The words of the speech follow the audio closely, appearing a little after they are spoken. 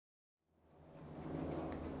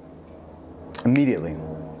Immediately,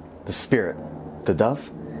 the Spirit, the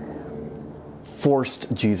dove,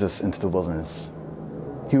 forced Jesus into the wilderness.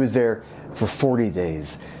 He was there for 40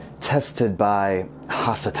 days, tested by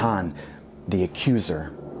Hasatan, the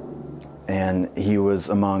accuser. And he was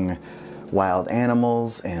among wild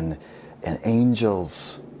animals, and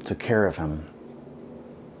angels took care of him.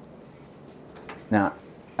 Now,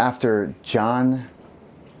 after John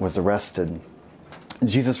was arrested,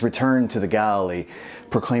 Jesus returned to the Galilee,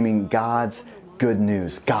 proclaiming God's good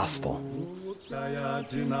news, gospel.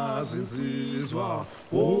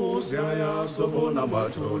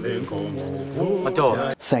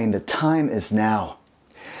 Saying the time is now.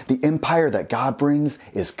 The empire that God brings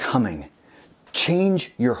is coming.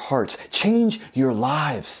 Change your hearts. Change your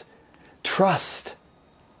lives. Trust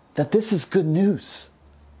that this is good news.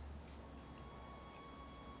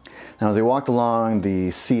 Now, as he walked along the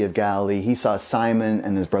Sea of Galilee, he saw Simon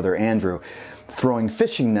and his brother Andrew throwing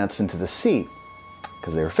fishing nets into the sea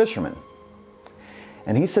because they were fishermen.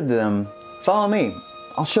 And he said to them, "Follow me.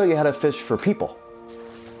 I'll show you how to fish for people."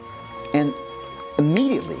 And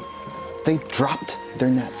immediately, they dropped their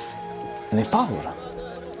nets and they followed him.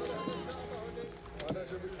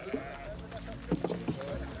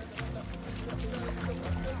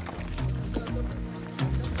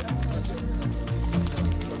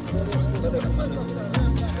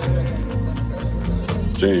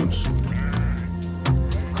 James.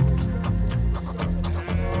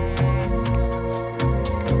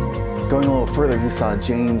 Going a little further, he saw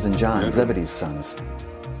James and John, Zebedee's sons,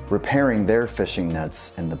 repairing their fishing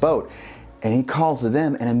nets in the boat. And he called to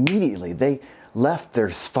them, and immediately they left their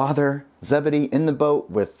father Zebedee in the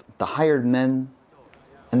boat with the hired men,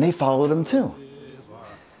 and they followed him too.